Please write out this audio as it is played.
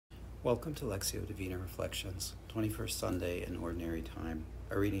Welcome to Lectio Divina Reflections, 21st Sunday in Ordinary Time,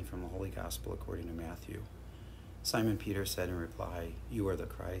 a reading from the Holy Gospel according to Matthew. Simon Peter said in reply, "You are the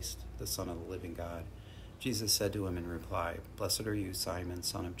Christ, the Son of the living God." Jesus said to him in reply, "Blessed are you, Simon,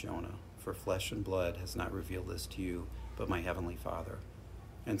 son of Jonah, for flesh and blood has not revealed this to you, but my heavenly Father.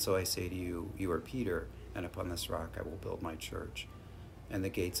 And so I say to you, you are Peter, and upon this rock I will build my church, and the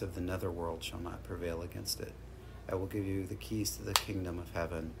gates of the netherworld shall not prevail against it. I will give you the keys to the kingdom of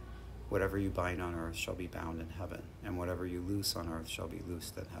heaven. Whatever you bind on earth shall be bound in heaven, and whatever you loose on earth shall be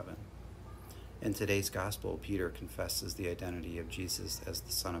loosed in heaven." In today's gospel, Peter confesses the identity of Jesus as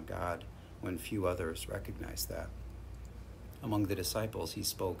the Son of God when few others recognize that. Among the disciples, he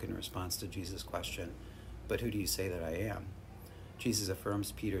spoke in response to Jesus' question, "But who do you say that I am?" Jesus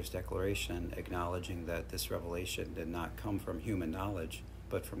affirms Peter's declaration, acknowledging that this revelation did not come from human knowledge,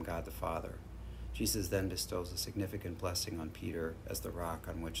 but from God the Father. Jesus then bestows a significant blessing on Peter as the rock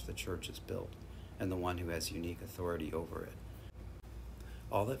on which the church is built, and the one who has unique authority over it.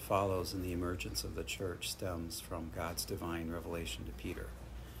 All that follows in the emergence of the church stems from God's divine revelation to Peter.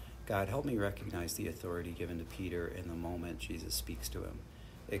 God, help me recognize the authority given to Peter in the moment Jesus speaks to him.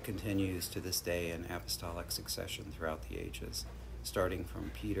 It continues to this day in apostolic succession throughout the ages, starting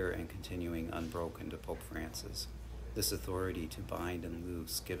from Peter and continuing unbroken to Pope Francis. This authority to bind and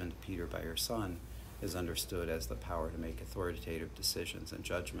loose given to Peter by your Son is understood as the power to make authoritative decisions and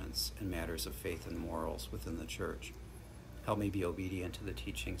judgments in matters of faith and morals within the Church. Help me be obedient to the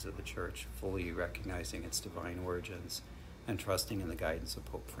teachings of the Church, fully recognizing its divine origins and trusting in the guidance of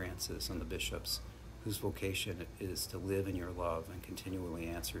Pope Francis and the bishops, whose vocation is to live in your love and continually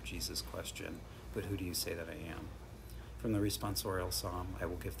answer Jesus' question, "But who do you say that I am?" From the responsorial psalm, "I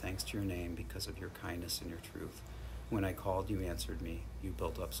will give thanks to your name because of your kindness and your truth. When I called, you answered me. You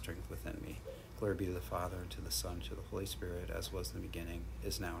built up strength within me. Glory be to the Father, and to the Son, and to the Holy Spirit, as was in the beginning,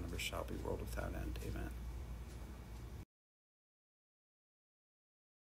 is now, and ever shall be, world without end. Amen."